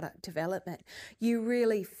terms of product development, you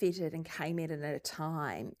really fitted and came in at a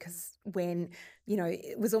time because when,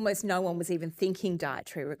 it was almost no one was even thinking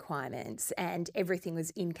dietary requirements and everything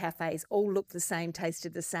was in cafes, all looked the same,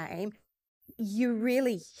 tasted the same. You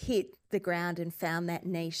really hit the ground and found that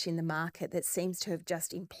niche in the market that seems to have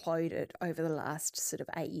just imploded over the last sort of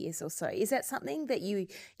 8 years or so. Is that something that you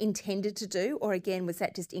intended to do, or again, was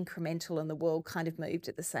that just incremental and the world kind of moved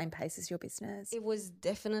at the same pace as your business? It was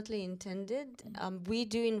definitely intended. We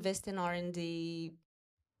do invest in R&D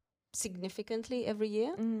significantly every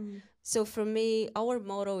year. So for me, our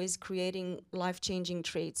motto is creating life-changing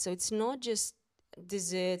treats. So it's not just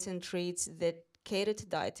desserts and treats that cater to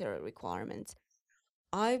dietary requirements.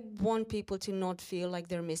 I want people to not feel like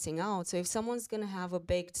they're missing out. So if someone's going to have a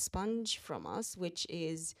baked sponge from us, which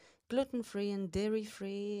is gluten-free and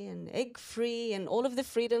dairy-free and egg-free and all of the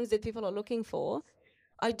freedoms that people are looking for,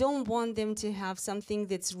 I don't want them to have something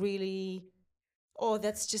that's really,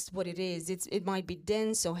 that's just what it is. It might be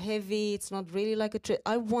dense or heavy. It's not really like a treat.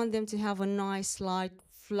 I want them to have a nice, light,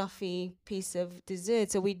 fluffy piece of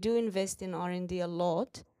dessert. So we do invest in R&D a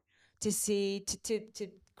lot to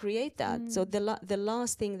create that. So the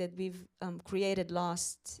last thing that we've created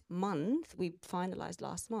last month, we finalized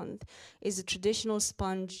last month, is a traditional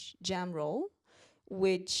sponge jam roll,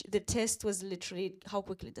 which the test was literally how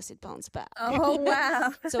quickly does it bounce back. Oh,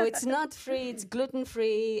 wow. So it's nut-free, it's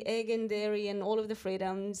gluten-free, egg and dairy and all of the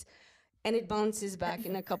freedoms. And it bounces back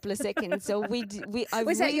in a couple of seconds. So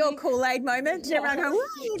was that your Kool-Aid moment? Yeah. Everyone going, "Woo,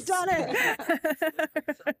 you've done it!"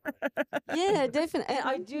 Yeah, definitely.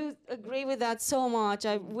 I do agree with that so much.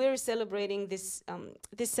 We're celebrating this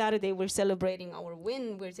Saturday. We're celebrating our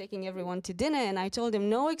win. We're taking everyone to dinner, and I told them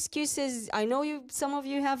no excuses. I know some of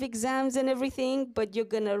you have exams and everything, but you're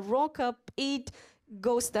gonna rock up, eat,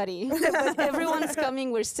 go study. But everyone's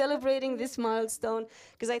coming. We're celebrating this milestone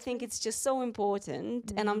because I think it's just so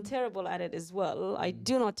important, and I'm terrible at it as well. I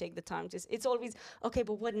do not take the time it's always, okay,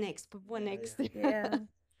 but what next? But what next? Yeah.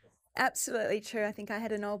 Absolutely true. I think I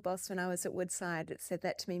had an old boss when I was at Woodside that said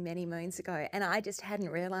that to me many moons ago, and I just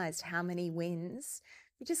hadn't realised how many wins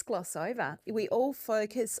we just gloss over. We all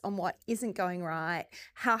focus on what isn't going right,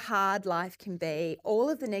 how hard life can be. All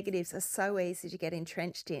of the negatives are so easy to get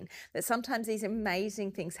entrenched in that sometimes these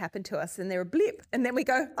amazing things happen to us and they're a blip, and then we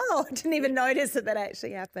go, oh, I didn't even notice that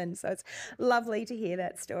actually happened. So it's lovely to hear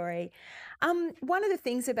that story. One of the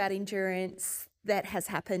things about endurance that has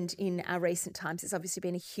happened in our recent times has obviously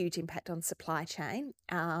been a huge impact on supply chain,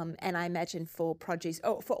 and I imagine for produce,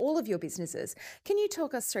 for all of your businesses. Can you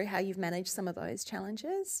talk us through how you've managed some of those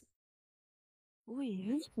challenges?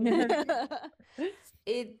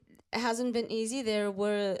 It hasn't been easy. There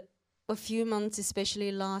were a few months,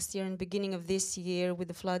 especially last year and beginning of this year with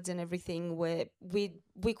the floods and everything, where we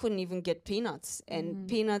couldn't even get peanuts, and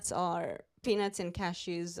peanuts and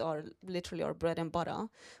cashews are literally our bread and butter,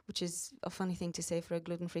 which is a funny thing to say for a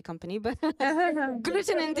gluten-free company, but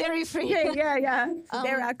gluten and dairy-free. Yeah.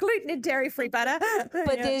 There are gluten and dairy-free butter.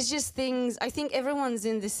 But there's just things, I think everyone's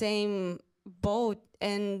in the same boat,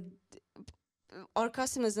 and our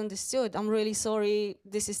customers understood. I'm really sorry,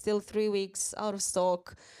 this is still 3 weeks out of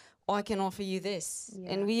stock. I can offer you this,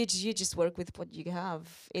 Yeah. and you just work with what you have.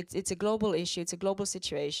 It's a global issue. It's a global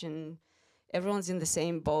situation. Everyone's in the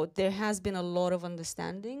same boat. There has been a lot of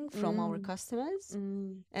understanding from our customers,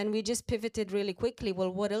 and we just pivoted really quickly.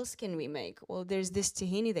 Well, what else can we make? Well, there's this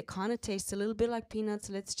tahini that kind of tastes a little bit like peanuts.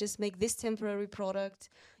 Let's just make this temporary product.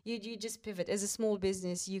 You just pivot. As a small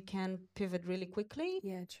business, you can pivot really quickly.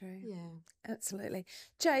 Yeah, true. Yeah. Absolutely.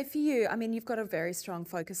 Jay, for you, I mean, you've got a very strong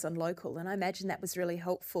focus on local, and I imagine that was really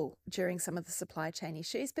helpful during some of the supply chain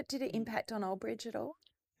issues, but did it impact on Old Bridge at all?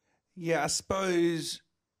 Yeah, I suppose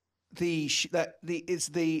it's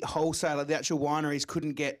the wholesaler, the actual wineries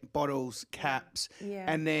couldn't get bottles, caps, Yeah.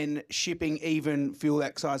 and then shipping, even fuel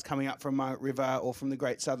excise coming up from Margaret River or from the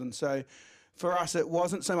Great Southern. So for us, it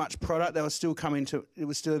wasn't so much product that was still it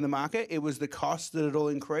was still in the market. It was the cost that had all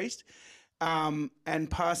increased. And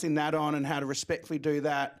passing that on and how to respectfully do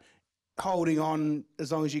that, holding on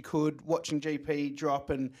as long as you could, watching GP drop,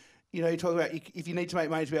 and you talk about if you need to make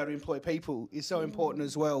money to be able to employ people is so important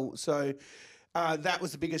as well. So that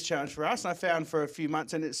was the biggest challenge for us. And I found for a few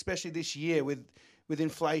months, and especially this year with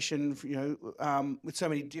inflation, with so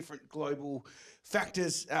many different global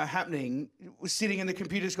factors happening, we're sitting in the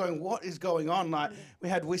computers going, what is going on? Like we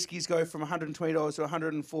had whiskies go from $120 to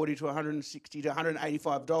 $140 to $160 to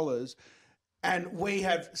 $185. And we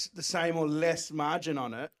have the same or less margin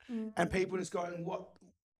on it, and people just going,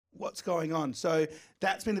 what's going on? So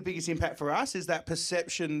that's been the biggest impact for us, is that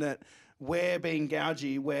perception that we're being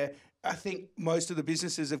gougey, where I think most of the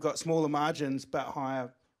businesses have got smaller margins but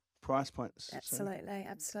higher price points. Absolutely,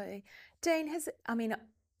 absolutely. Dean,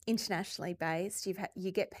 internationally based,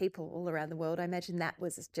 you get people all around the world. I imagine that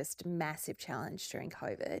was just a massive challenge during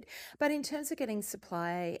COVID. But in terms of getting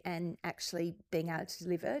supply and actually being able to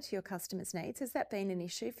deliver to your customers' needs, has that been an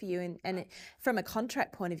issue for you? And from a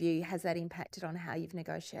contract point of view, has that impacted on how you've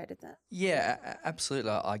negotiated that? Yeah, absolutely.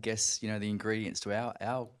 I guess, the ingredients to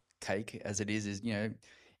our cake as it is,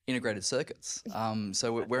 integrated circuits.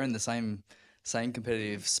 So we're in the same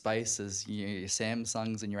competitive space as your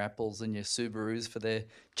Samsungs and your Apples and your Subarus for their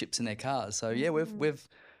chips in their cars. So yeah, we've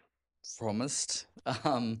promised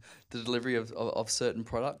the delivery of certain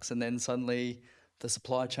products, and then suddenly the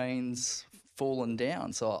supply chain's fallen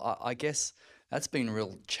down. So I guess that's been a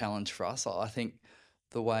real challenge for us. I think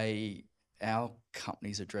the way our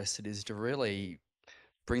company's addressed it is to really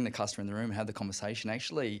bring the customer in the room, have the conversation,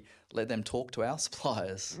 actually let them talk to our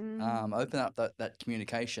suppliers, open up that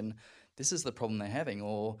communication. This is the problem they're having,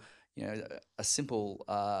 or a simple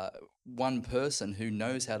one person who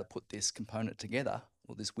knows how to put this component together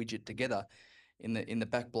or this widget together in the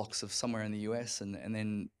back blocks of somewhere in the US, and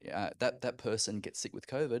then that person gets sick with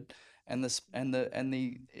COVID, and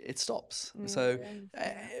it stops. So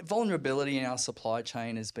vulnerability in our supply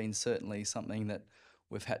chain has been certainly something that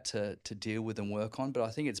we've had to deal with and work on, but I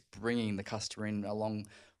think it's bringing the customer in along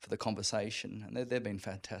for the conversation, and they've been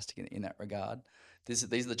fantastic in that regard. These are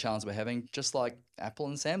the challenges we're having, just like Apple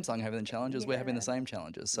and Samsung having the challenges, we're having the same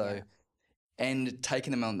challenges. So, and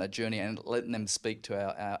taking them on that journey and letting them speak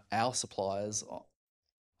to our suppliers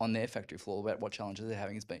on their factory floor about what challenges they're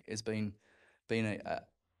having has been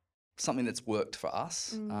something that's worked for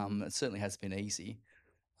us. It certainly has been easy.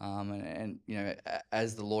 And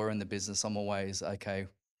as the lawyer in the business, I'm always, okay,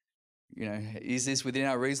 is this within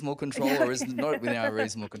our reasonable control or is it not within our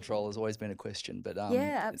reasonable control? Has always been a question. But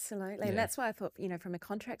yeah, absolutely. And that's why I thought, from a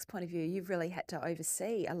contracts point of view, you've really had to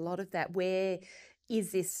oversee a lot of that. Where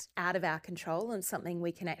is this out of our control and something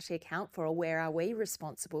we can actually account for, or where are we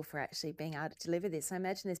responsible for actually being able to deliver this? I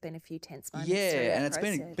imagine there's been a few tense moments. Yeah, and it's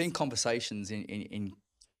been conversations in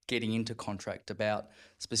getting into contract about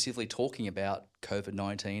specifically talking about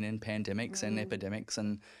COVID-19 and pandemics and epidemics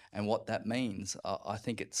and what that means. I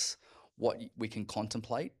think it's what we can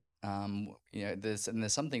contemplate. There's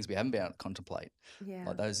some things we haven't been able to contemplate,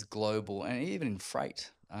 like those global, and even in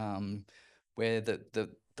freight, where the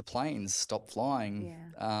planes stop flying,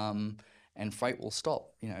 and freight will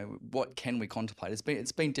stop. What can we contemplate?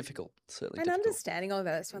 It's been difficult, certainly. And difficult. Understanding all of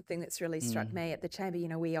that, that's one thing that's really struck me at the chamber.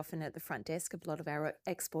 We often at the front desk of a lot of our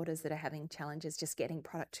exporters that are having challenges just getting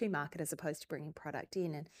product to market as opposed to bringing product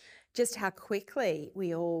in, and just how quickly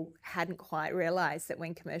we all hadn't quite realised that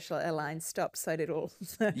when commercial airlines stopped, so did all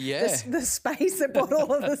the space that brought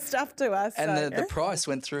all of the stuff to us. And the price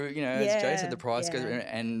went through, as Jay said, the price goes,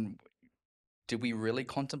 and did we really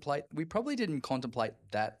contemplate? We probably didn't contemplate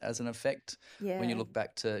that as an effect when you look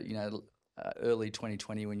back to, early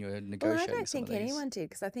 2020 when you were negotiating. Well, I don't think anyone did,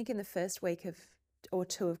 because I think in the first week or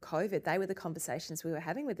two of COVID, they were the conversations we were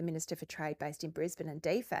having with the Minister for Trade based in Brisbane and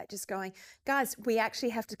DFAT, just going, guys, we actually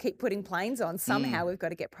have to keep putting planes on. Somehow we've got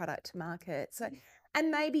to get product to market. So And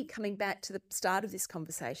maybe coming back to the start of this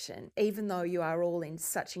conversation, even though you are all in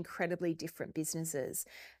such incredibly different businesses,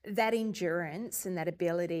 that endurance and that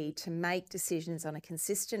ability to make decisions on a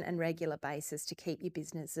consistent and regular basis to keep your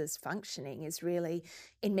businesses functioning is really,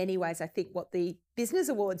 in many ways, I think what the Business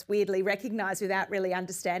Awards weirdly recognise without really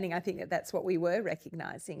understanding. I think that that's what we were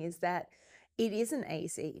recognising, is that it isn't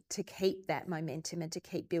easy to keep that momentum and to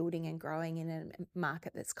keep building and growing in a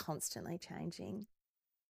market that's constantly changing.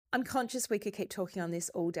 I'm conscious we could keep talking on this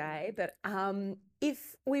all day, but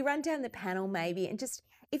if we run down the panel maybe, and just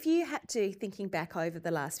if you had to, thinking back over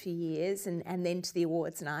the last few years and then to the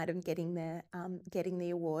awards night and getting the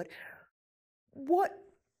award, what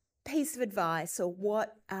piece of advice or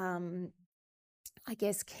what I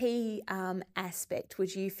guess key aspect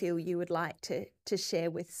would you feel you would like to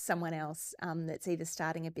share with someone else that's either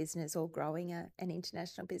starting a business or growing an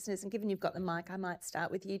international business? And given you've got the mic, I might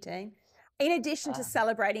start with you, Dean. In addition to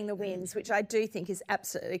celebrating the wins, which I do think is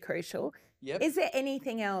absolutely crucial, is there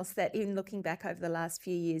anything else that, in looking back over the last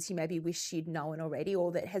few years, you maybe wish you'd known already,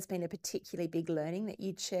 or that has been a particularly big learning that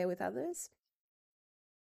you'd share with others?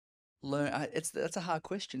 That's a hard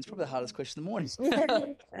question. It's probably the hardest question in the morning.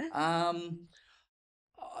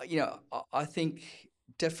 I think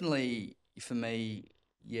definitely for me,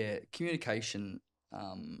 communication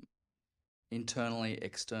internally,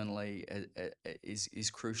 externally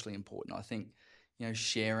is crucially important. I think,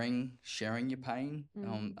 sharing your pain,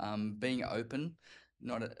 being open,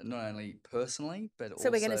 not only personally, but also.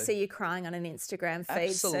 So we're going to see you crying on an Instagram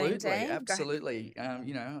feed soon, Dean? Absolutely.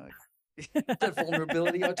 That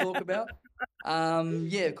vulnerability I talk about.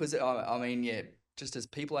 Because just as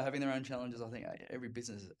people are having their own challenges, I think every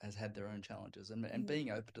business has had their own challenges, and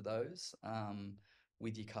being open to those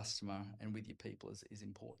with your customer and with your people is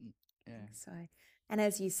important. Yeah. So, and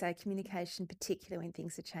as you say, communication, particularly when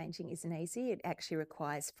things are changing, isn't easy. It actually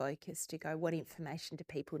requires focus to go, what information do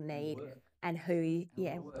people need, and who,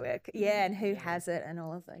 and who has it, and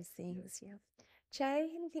all of those things. Yeah. Jay,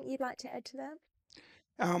 anything you'd like to add to that?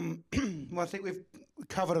 Well, I think we've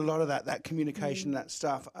covered a lot of that communication, that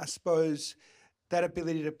stuff. I suppose that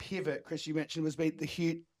ability to pivot, Chris, you mentioned, was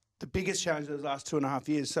the biggest challenge of the last 2.5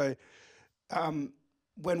 years. So,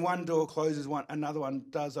 when one door closes, another one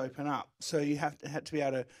does open up. So you had to be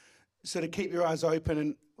able to sort of keep your eyes open.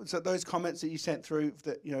 And so those comments that you sent through,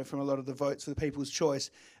 that from a lot of the votes for the People's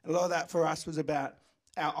Choice, a lot of that for us was about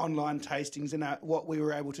our online tastings and what we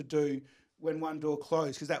were able to do when one door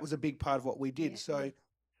closed, because that was a big part of what we did. So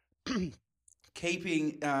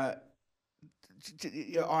keeping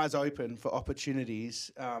your eyes open for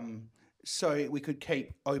opportunities. So we could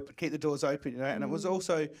keep the doors open, and it was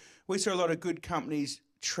also, we saw a lot of good companies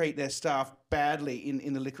treat their staff badly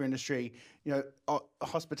in the liquor industry.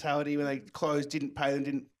 Hospitality, when they closed, didn't pay them,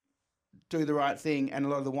 didn't do the right thing, and a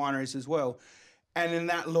lot of the wineries as well. And then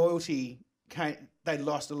that loyalty they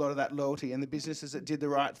lost a lot of that loyalty, and the businesses that did the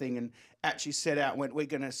right thing and actually set out, went, we're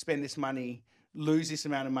going to spend this money, lose this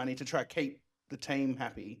amount of money to try to keep the team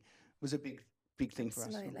happy, was a big thing for us.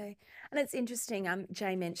 Absolutely. And it's interesting,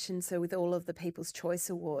 Jay mentioned, so with all of the People's Choice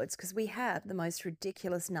Awards, because we have the most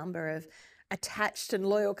ridiculous number of attached and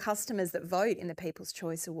loyal customers that vote in the People's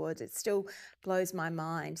Choice Awards. It still blows my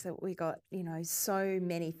mind that we got, so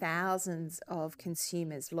many thousands of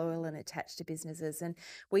consumers loyal and attached to businesses. And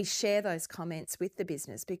we share those comments with the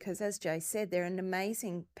business because, as Jay said, they're an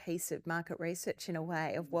amazing piece of market research in a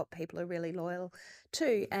way of what people are really loyal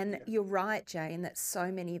to. And you're right, Jay, in that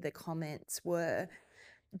so many of the comments were,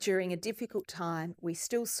 during a difficult time, we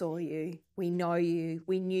still saw you, we know you,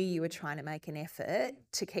 we knew you were trying to make an effort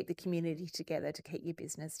to keep the community together, to keep your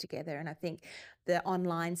business together. And I think the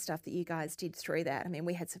online stuff that you guys did through that,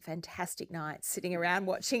 we had some fantastic nights sitting around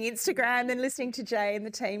watching Instagram and listening to Jay and the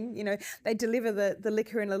team. They deliver the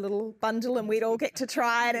liquor in a little bundle and we'd all get to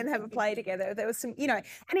try it and have a play together. There was some, and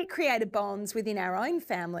it created bonds within our own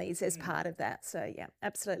families as part of that. So yeah,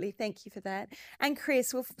 absolutely. Thank you for that. And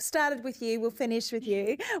Chris, we've started with you, we'll finish with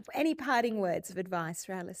you. Any parting words of advice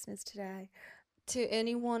for our listeners today? To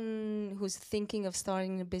anyone who's thinking of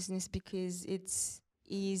starting a business because it's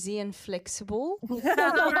easy and flexible.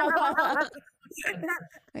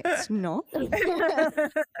 It's not.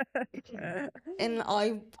 And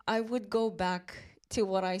I would go back to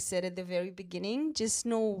what I said at the very beginning. Just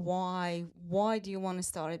know why. Why do you want to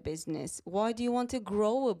start a business? Why do you want to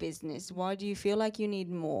grow a business? Why do you feel like you need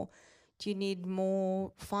more? Do you need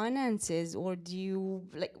more finances, or do you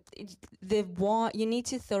the why? You need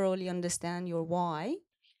to thoroughly understand your why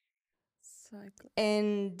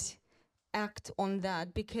and act on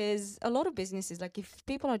that, because a lot of businesses, if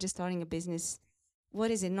people are just starting a business,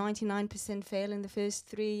 99% fail in the first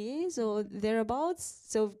 3 years or thereabouts.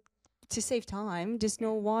 So to save time. Just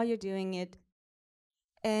know why you're doing it.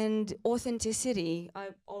 And authenticity.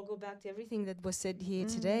 I'll go back to everything that was said here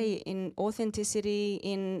today. In authenticity,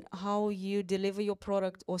 in how you deliver your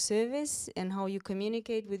product or service, and how you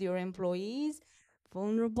communicate with your employees.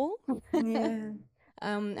 Vulnerable. Yeah.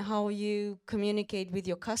 How you communicate with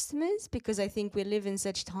your customers, because I think we live in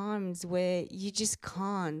such times where you just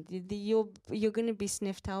can't. You're going to be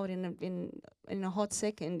sniffed out in a hot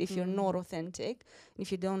second if you're not authentic,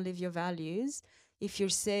 if you don't live your values. If you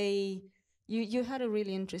say you had a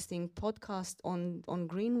really interesting podcast on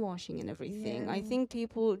greenwashing and everything. I think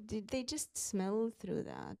people they just smell through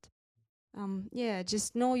that.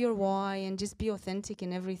 Just know your why and just be authentic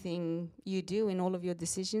in everything you do, in all of your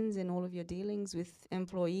decisions and all of your dealings with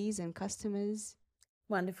employees and customers.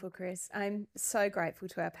 Wonderful, Chris. I'm so grateful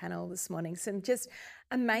to our panel this morning. Some just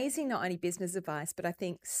amazing, not only business advice, but I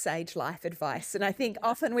think sage life advice. And I think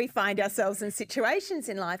often we find ourselves in situations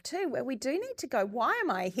in life too where we do need to go, why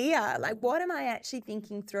am I here? Like, what am I actually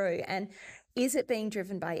thinking through? And is it being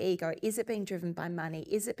driven by ego? Is it being driven by money?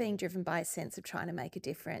 Is it being driven by a sense of trying to make a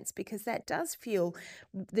difference? Because that does fuel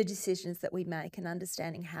the decisions that we make, and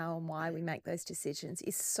understanding how and why we make those decisions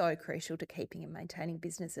is so crucial to keeping and maintaining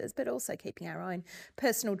businesses, but also keeping our own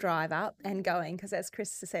personal drive up and going. Because as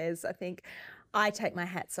Chris says, I think I take my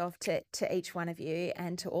hats off to each one of you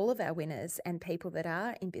and to all of our winners and people that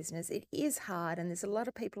are in business. It is hard, and there's a lot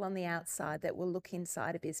of people on the outside that will look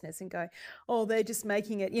inside a business and go, oh, they're just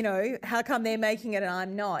making it, how come they're making it and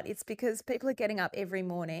I'm not? It's because people are getting up every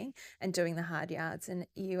morning and doing the hard yards, and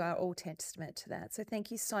you are all testament to that. So thank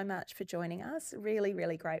you so much for joining us. Really,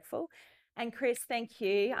 really grateful. And Chris, thank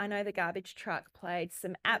you. I know the garbage truck played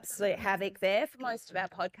some absolute havoc there for most of our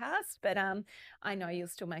podcast, but I know you'll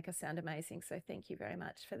still make us sound amazing. So thank you very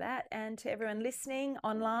much for that. And to everyone listening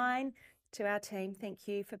online, to our team, thank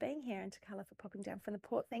you for being here, and to Carla for popping down from the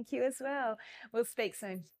port. Thank you as well. We'll speak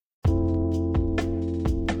soon.